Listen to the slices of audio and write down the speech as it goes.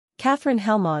Katherine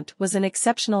Helmond was an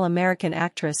exceptional American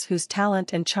actress whose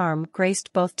talent and charm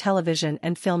graced both television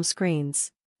and film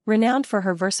screens. Renowned for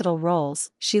her versatile roles,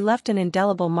 she left an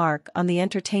indelible mark on the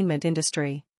entertainment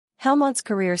industry. Helmond's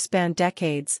career spanned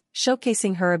decades,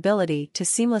 showcasing her ability to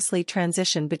seamlessly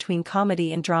transition between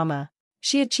comedy and drama.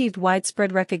 She achieved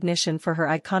widespread recognition for her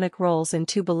iconic roles in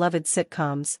two beloved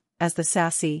sitcoms, as the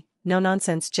sassy,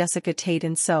 no-nonsense Jessica Tate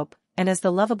in Soap, and as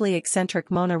the lovably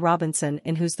eccentric Mona Robinson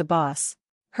in Who's the Boss.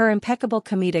 Her impeccable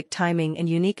comedic timing and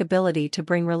unique ability to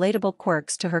bring relatable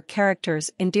quirks to her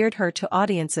characters endeared her to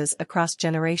audiences across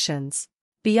generations.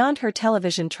 Beyond her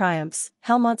television triumphs,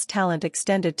 Helmond's talent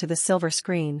extended to the silver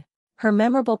screen. Her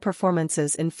memorable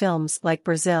performances in films like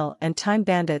Brazil and Time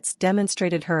Bandits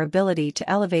demonstrated her ability to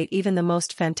elevate even the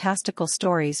most fantastical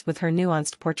stories with her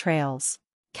nuanced portrayals.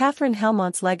 Katherine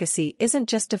Helmond's legacy isn't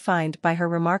just defined by her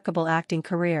remarkable acting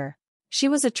career. She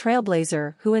was a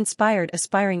trailblazer who inspired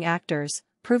aspiring actors,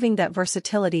 proving that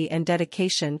versatility and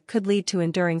dedication could lead to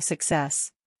enduring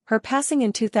success. Her passing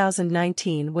in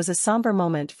 2019 was a somber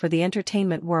moment for the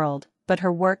entertainment world, but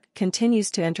her work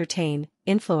continues to entertain,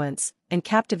 influence, and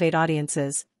captivate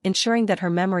audiences, ensuring that her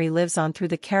memory lives on through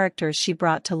the characters she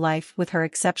brought to life with her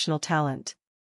exceptional talent.